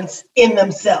excellence in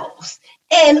themselves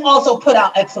and also put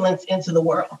out excellence into the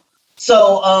world.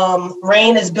 So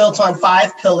RAIN is built on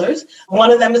 5 pillars.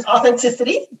 One of them is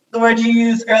authenticity, the word you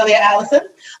used earlier, Allison,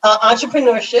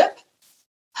 entrepreneurship,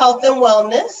 health and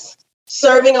wellness,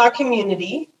 serving our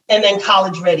community, and then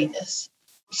college readiness.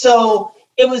 So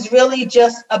it was really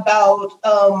just about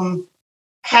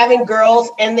having girls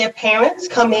and their parents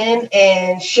come in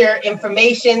and share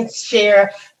information,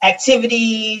 share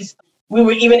activities. We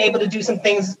were even able to do some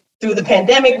things through the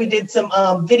pandemic. We did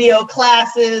some video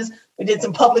classes. We did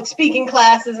some public speaking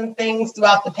classes and things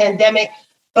throughout the pandemic,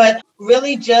 but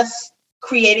really just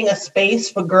creating a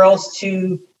space for girls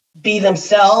to be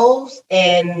themselves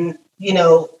and,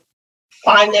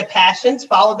 find their passions,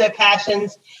 follow their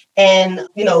passions, and,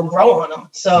 grow on them.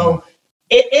 So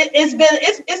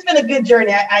it's been a good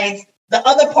journey. I the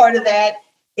other part of that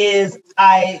is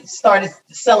I started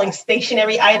selling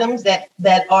stationery items that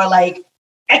are like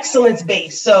excellence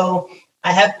based. So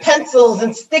I have pencils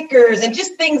and stickers and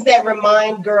just things that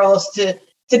remind girls to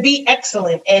be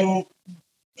excellent. And,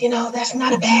 that's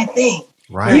not a bad thing.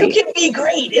 Right. You can be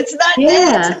great. It's not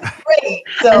bad. It's great.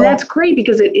 So, and that's great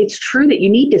because it's true that you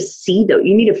need to see those.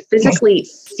 You need to physically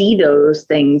see those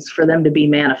things for them to be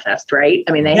manifest, right?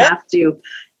 I mean, they have to,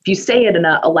 if you say it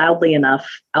loudly enough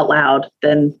out loud,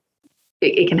 then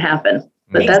it can happen.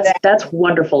 But that's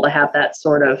wonderful to have that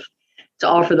sort of, to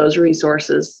offer those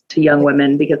resources to young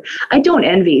women, because I don't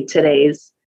envy today's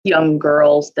young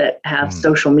girls that have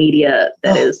social media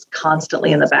that is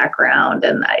constantly in the background.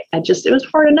 And it was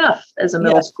hard enough as a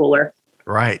middle schooler.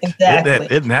 Right.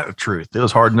 Exactly. Isn't that the truth? It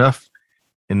was hard enough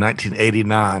in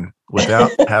 1989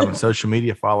 without having social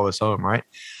media follow us home, right?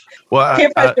 Well, peer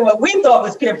pressure, what we thought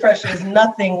was peer pressure is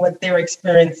nothing what they're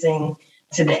experiencing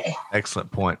today.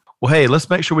 Excellent point. Well, hey, let's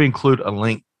make sure we include a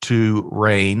link to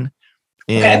RAINN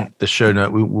in the show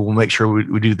note. We'll make sure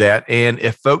we do that. And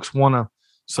if folks want to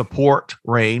support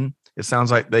RAINN, it sounds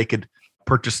like they could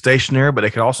purchase stationery, but they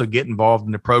could also get involved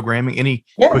in the programming. Any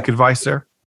quick advice there?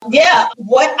 Yeah,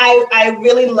 what I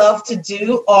really love to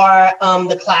do are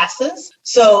the classes.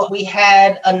 So we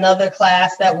had another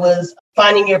class that was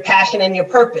finding your passion and your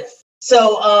purpose.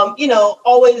 So,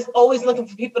 always looking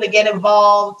for people to get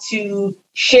involved, to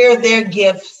share their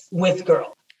gifts with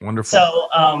girls. Wonderful.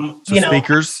 So,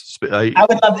 speakers. I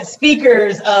would love the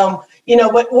speakers.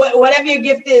 Whatever your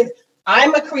gift is.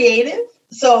 I'm a creative,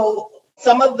 so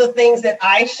some of the things that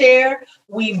I share,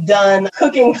 we've done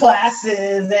cooking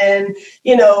classes, and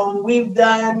we've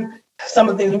done some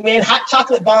of the things. We made hot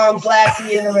chocolate bombs last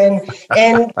year,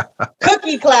 and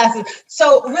cookie classes.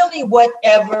 So really,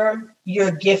 whatever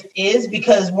your gift is,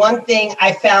 because one thing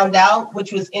I found out,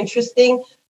 which was interesting,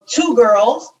 2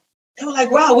 girls, they were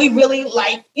like, "Wow, we really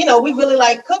like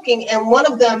cooking," and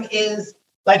one of them is.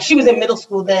 Like, she was in middle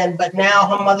school then, but now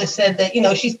her mother said that,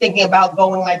 she's thinking about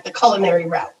going like the culinary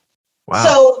route. Wow.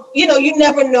 So, you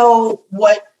never know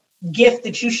what gift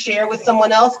that you share with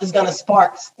someone else is going to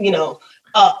spark,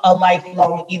 a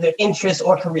lifelong either interest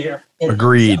or career.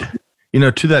 Agreed.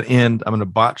 To that end, I'm going to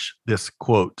botch this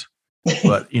quote,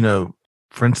 but,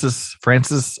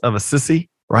 Francis of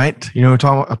Assisi, right? You know what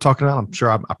I'm talking about? I'm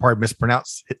sure I probably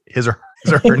mispronounced his or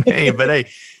her name, but hey,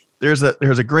 there's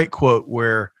a great quote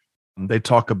where they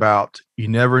talk about you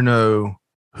never know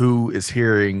who is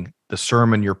hearing the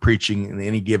sermon you're preaching in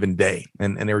any given day.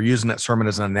 And they were using that sermon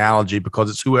as an analogy because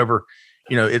it's whoever,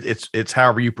 it's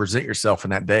however you present yourself in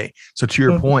that day. So to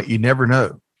your point, you never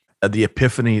know the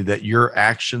epiphany that your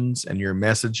actions and your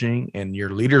messaging and your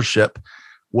leadership,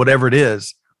 whatever it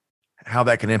is, how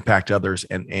that can impact others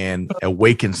and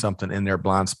awaken something in their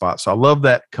blind spot. So I love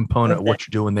that component of what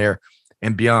you're doing there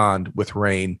and beyond with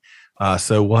RAINN.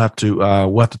 So we'll have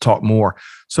to talk more.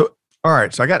 So, all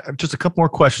right. So I got just a couple more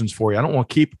questions for you. I don't want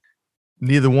to keep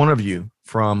neither one of you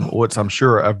from what's, I'm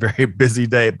sure, a very busy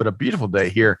day, but a beautiful day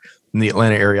here in the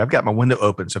Atlanta area. I've got my window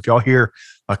open. So if y'all hear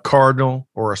a cardinal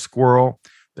or a squirrel,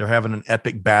 they're having an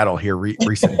epic battle here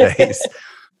recent days.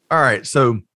 All right.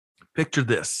 So picture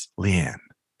this, Leanne,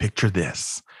 picture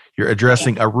this. You're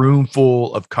addressing a room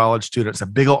full of college students, a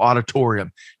big old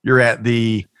auditorium. You're at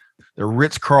the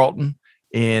Ritz-Carlton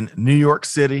in New York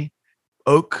City,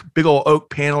 big old oak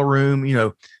panel room,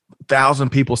 1,000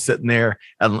 people sitting there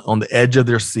on the edge of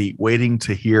their seat, waiting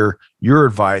to hear your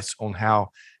advice on how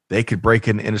they could break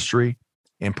in the industry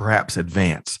and perhaps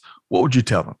advance. What would you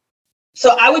tell them?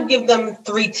 So I would give them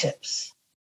 3 tips.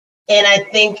 And I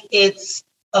think it's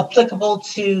applicable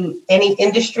to any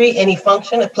industry, any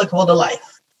function, applicable to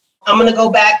life. I'm going to go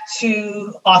back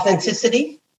to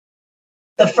authenticity.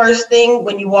 The first thing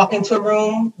when you walk into a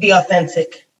room, be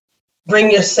authentic.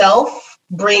 Bring yourself,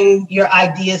 bring your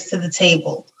ideas to the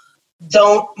table.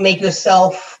 Don't make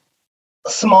yourself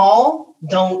small.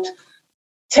 Don't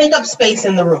take up space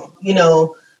in the room.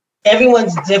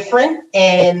 Everyone's different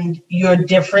and your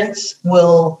difference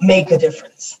will make a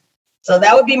difference. So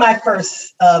that would be my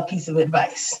first piece of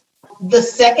advice. The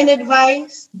second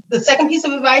piece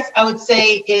of advice I would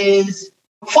say is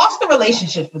foster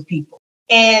relationships with people.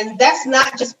 And that's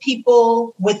not just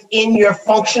people within your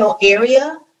functional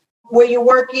area where you're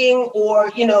working or,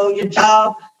 your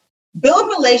job. Build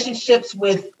relationships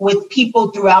with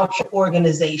people throughout your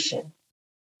organization,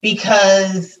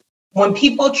 because when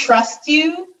people trust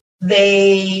you,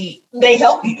 they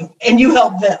help you and you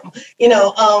help them. You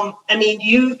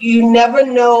never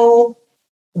know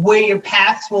where your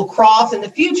paths will cross in the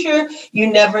future. You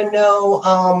never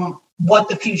know what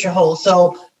the future holds.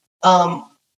 So,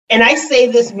 and I say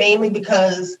this mainly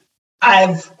because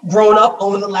I've grown up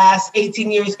over the last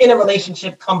 18 years in a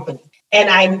relationship company, and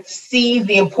I see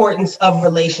the importance of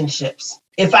relationships.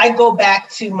 If I go back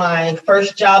to my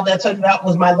first job that I told you about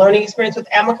was my learning experience with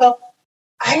Amoco,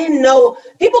 I didn't know,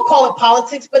 people call it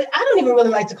politics, but I don't even really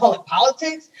like to call it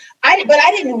politics. But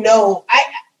I didn't know.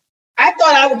 I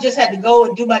thought I would just have to go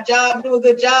and do my job, do a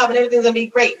good job, and everything's gonna be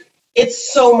great.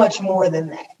 It's so much more than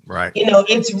that. Right.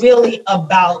 It's really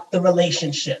about the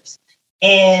relationships.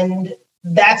 And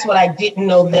that's what I didn't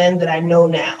know then that I know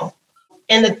now.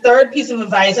 And the third piece of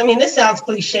advice, I mean, this sounds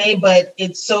cliche, but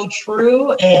it's so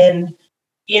true. And,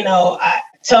 I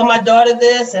tell my daughter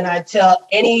this, and I tell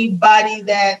anybody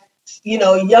that,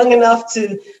 young enough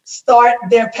to start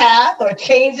their path or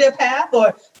change their path,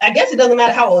 or I guess it doesn't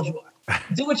matter how old you are.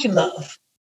 Do what you love.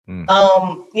 Do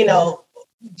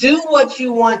what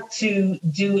you want to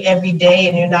do every day,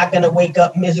 and you're not going to wake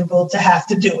up miserable to have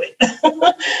to do it.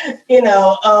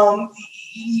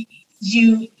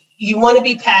 You want to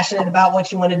be passionate about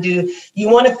what you want to do. You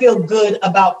want to feel good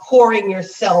about pouring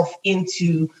yourself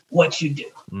into what you do.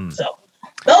 So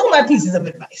those are my pieces of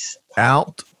advice.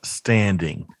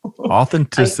 Outstanding.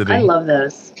 Authenticity. I love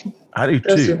those. I do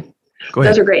too. Go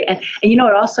ahead. Those are great. And it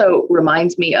also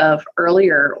reminds me of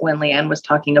earlier when Leanne was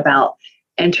talking about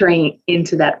entering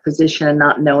into that position and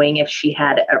not knowing if she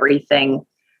had everything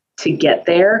to get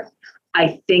there.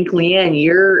 I think, Leanne,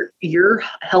 you're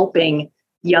helping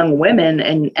young women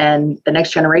and the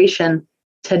next generation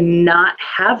to not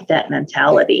have that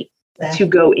mentality, to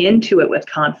go into it with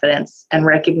confidence and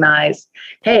recognize,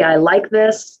 hey, I like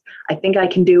this. I think I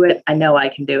can do it. I know I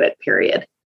can do it, period.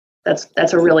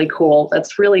 That's a really cool,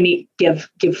 that's really neat give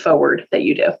forward that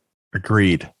you do.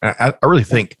 Agreed. I really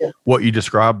think what you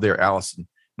described there, Allison,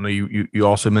 you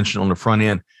also mentioned on the front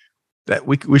end that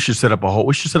we should set up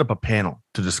a panel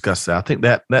to discuss that. I think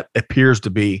that appears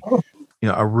to be,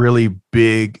 a really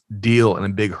big deal and a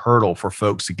big hurdle for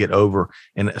folks to get over.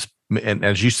 And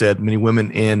as you said, many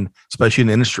women especially in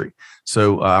the industry.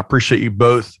 So I appreciate you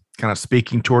both kind of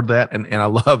speaking toward that. And I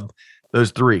love those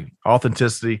three: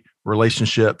 authenticity,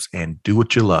 relationships, and do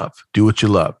what you love. Do what you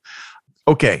love.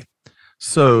 Okay.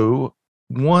 So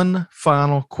one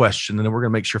final question, and then we're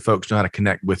going to make sure folks know how to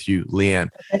connect with you, Leanne.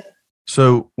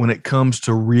 So when it comes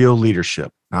to real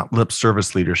leadership, not lip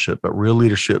service leadership, but real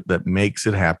leadership that makes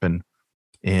it happen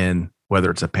in whether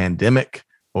it's a pandemic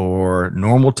or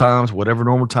normal times, whatever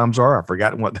normal times are, I've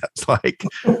forgotten what that's like.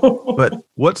 But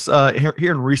what's here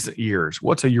in recent years,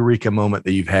 what's a eureka moment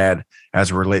that you've had as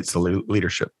it relates to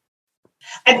leadership?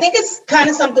 I think it's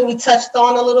kind of something we touched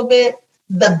on a little bit.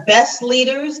 The best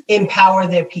leaders empower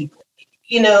their people.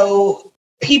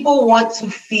 People want to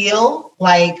feel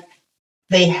like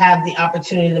they have the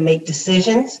opportunity to make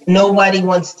decisions. Nobody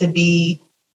wants to be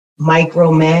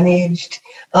micromanaged.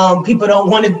 People don't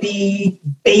want to be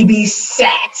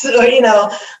babysat,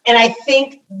 and I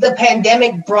think the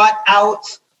pandemic brought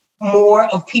out more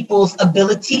of people's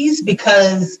abilities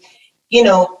because,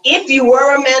 if you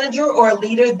were a manager or a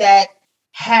leader that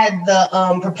had the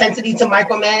right. propensity to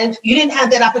micromanage, you didn't have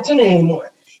that opportunity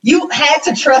anymore. You had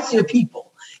to trust your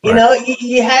people.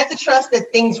 You had to trust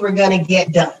that things were going to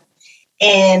get done.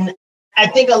 And I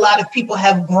think a lot of people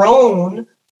have grown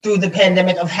through the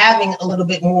pandemic of having a little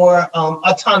bit more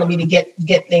autonomy to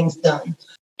get things done.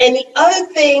 And the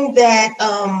other thing that,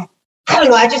 I don't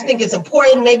know, I just think it's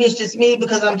important. Maybe it's just me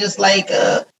because I'm just like,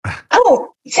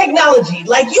 technology,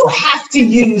 like you have to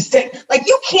use like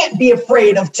you can't be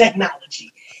afraid of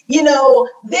technology.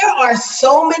 There are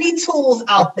so many tools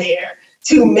out there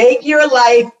to make your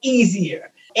life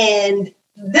easier. And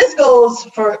this goes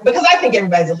because I think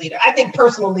everybody's a leader. I think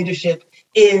personal leadership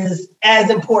is as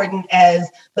important as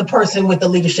the person with the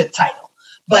leadership title.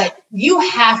 But you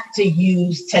have to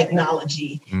use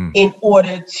technology in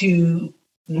order to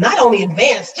not only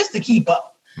advance, just to keep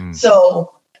up.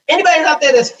 So anybody out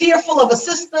there that's fearful of a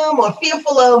system or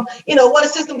fearful of, what a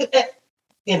system,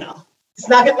 it's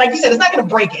not gonna, like you said, it's not going to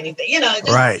break anything.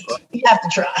 Right. You have to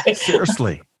try.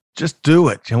 Seriously, just do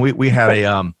it. And we had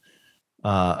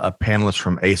a panelist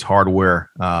from Ace Hardware.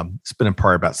 It's been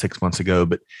probably about 6 months ago,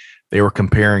 but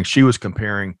she was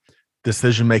comparing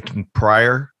decision making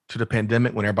prior to the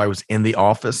pandemic when everybody was in the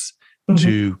office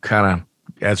to kind of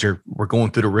as we're going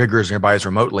through the rigors and everybody's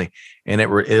remotely. And it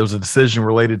was a decision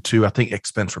related to, I think,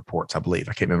 expense reports, I believe.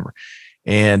 I can't remember.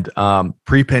 And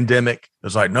pre-pandemic, it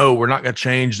was like, no, we're not going to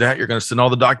change that. You're going to send all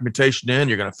the documentation in.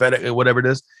 You're going to FedEx it, whatever it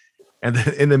is. And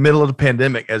then in the middle of the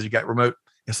pandemic, as you got remote,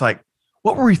 it's like,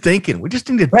 what were we thinking? We just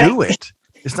need to do it.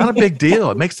 It's not a big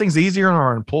deal. It makes things easier on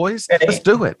our employees. Let's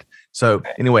do it. So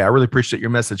anyway, I really appreciate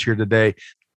your message here today.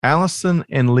 Allison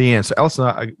and Leanne. So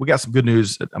Allison, we got some good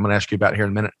news that I'm going to ask you about here in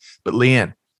a minute. But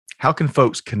Leanne, how can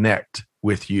folks connect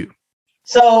with you?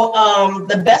 So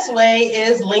the best way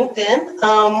is LinkedIn.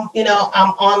 I'm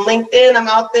on LinkedIn. I'm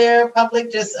out there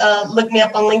public. Just look me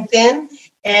up on LinkedIn.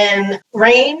 And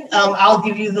Rain, I'll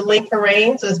give you the link for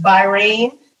Rain. So it's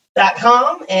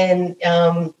buyrain.com. And,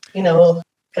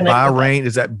 Buyrain,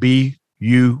 is that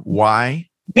BUY?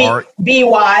 BY.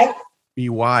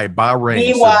 BY,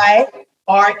 Buyrain.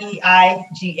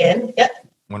 BYREIGN. Yep.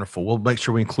 Wonderful. We'll make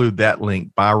sure we include that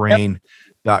link,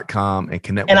 buyrain.com, and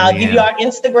connect with And I'll Leanne. give you our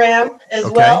Instagram as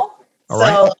well. All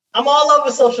so right. I'm all over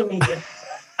social media.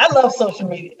 I love social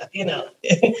media.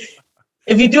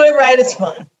 If you do it right, it's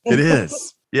fun. It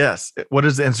is. Yes. What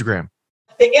is the Instagram?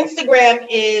 The Instagram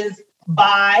is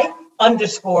 _rain.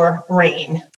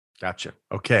 Gotcha.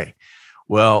 Okay.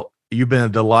 Well, you've been a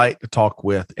delight to talk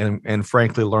with and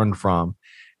frankly learn from.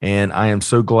 And I am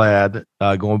so glad,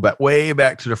 going way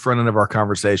back to the front end of our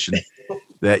conversation,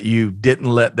 that you didn't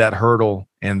let that hurdle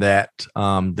and that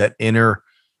inner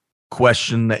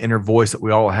question, the inner voice that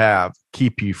we all have,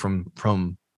 keep you from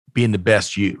being the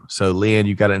best you. So, Leanne,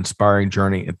 you got an inspiring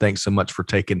journey, and thanks so much for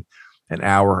taking an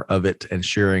hour of it and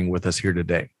sharing with us here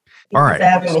today. All right.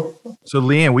 So,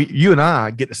 Leanne, you and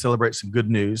I get to celebrate some good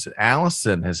news that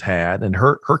Allison has had in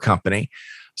her company.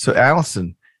 So,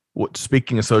 Allison,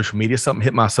 speaking of social media, something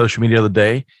hit my social media the other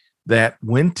day that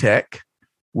Wintech,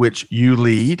 which you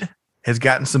lead, has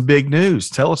gotten some big news.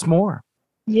 Tell us more.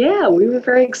 Yeah, we were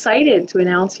very excited to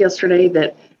announce yesterday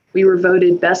that we were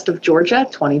voted Best of Georgia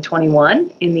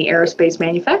 2021 in the aerospace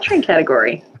manufacturing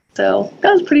category. So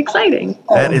that was pretty exciting.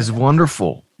 That is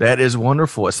wonderful. That is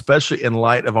wonderful, especially in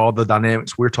light of all the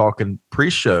dynamics we're talking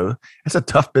pre-show. It's a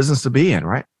tough business to be in,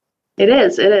 right? It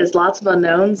is. Lots of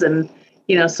unknowns, and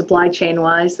supply chain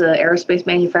wise, the aerospace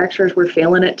manufacturers were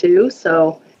feeling it too.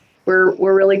 So we're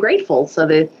really grateful. So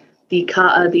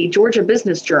the Georgia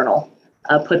Business Journal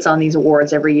puts on these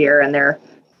awards every year, and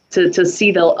to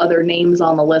see the other names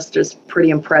on the list is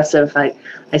pretty impressive. I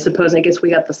guess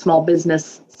we got the small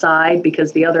business side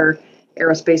because the other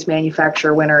aerospace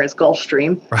manufacturer winner is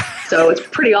Gulfstream. Right. So it's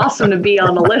pretty awesome to be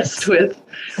on the list with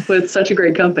such a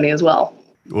great company as well.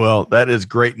 Well, that is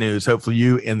great news. Hopefully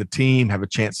you and the team have a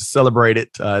chance to celebrate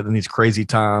it in these crazy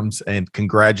times, and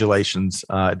congratulations.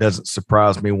 It doesn't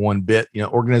surprise me one bit.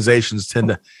 Organizations tend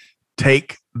to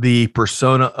take the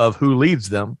persona of who leads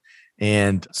them.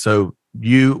 And so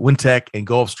you, Wintech, and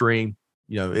Gulfstream,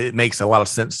 it makes a lot of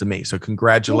sense to me. So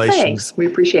congratulations. Well, thanks. We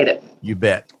appreciate it. You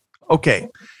bet. Okay.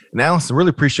 And Allison,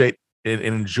 really appreciate and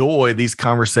enjoy these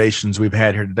conversations we've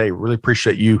had here today. Really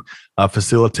appreciate you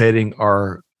facilitating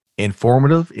our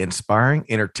informative, inspiring,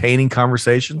 entertaining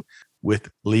conversation with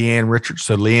Leanne Richards.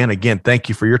 So Leanne, again, thank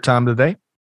you for your time today.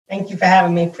 Thank you for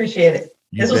having me. Appreciate it.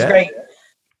 This was great.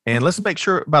 And let's make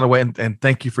sure, by the way, and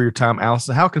thank you for your time,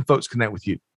 Allison. How can folks connect with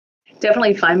you?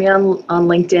 Definitely find me on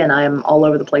LinkedIn. I am all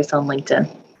over the place on LinkedIn.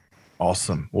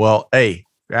 Awesome. Well, hey,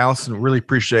 Allison, really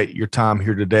appreciate your time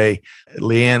here today.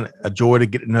 Leanne, a joy to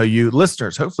get to know you.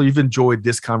 Listeners, hopefully you've enjoyed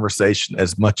this conversation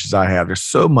as much as I have. There's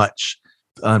so much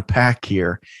to unpack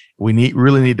here. We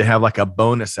really need to have like a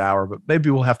bonus hour, but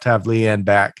maybe we'll have to have Leanne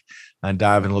back and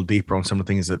dive in a little deeper on some of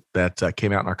the things that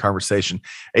came out in our conversation.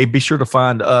 Hey, be sure to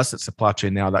find us at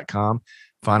supplychainnow.com.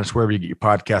 Find us wherever you get your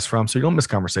podcast from so you don't miss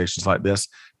conversations like this.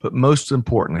 But most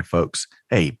importantly, folks,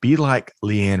 hey, be like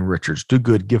Leanne Richards. Do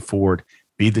good, give forward,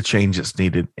 be the change that's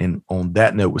needed. And on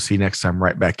that note, we'll see you next time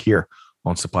right back here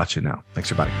on Supply Chain Now.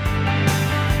 Thanks, everybody.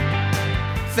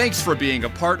 Thanks for being a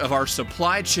part of our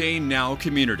Supply Chain Now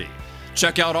community.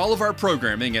 Check out all of our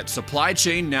programming at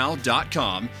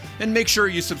supplychainnow.com and make sure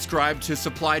you subscribe to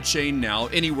Supply Chain Now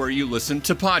anywhere you listen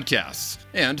to podcasts.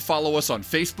 And follow us on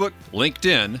Facebook,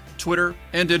 LinkedIn, Twitter,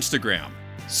 and Instagram.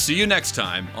 See you next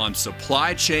time on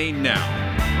Supply Chain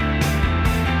Now.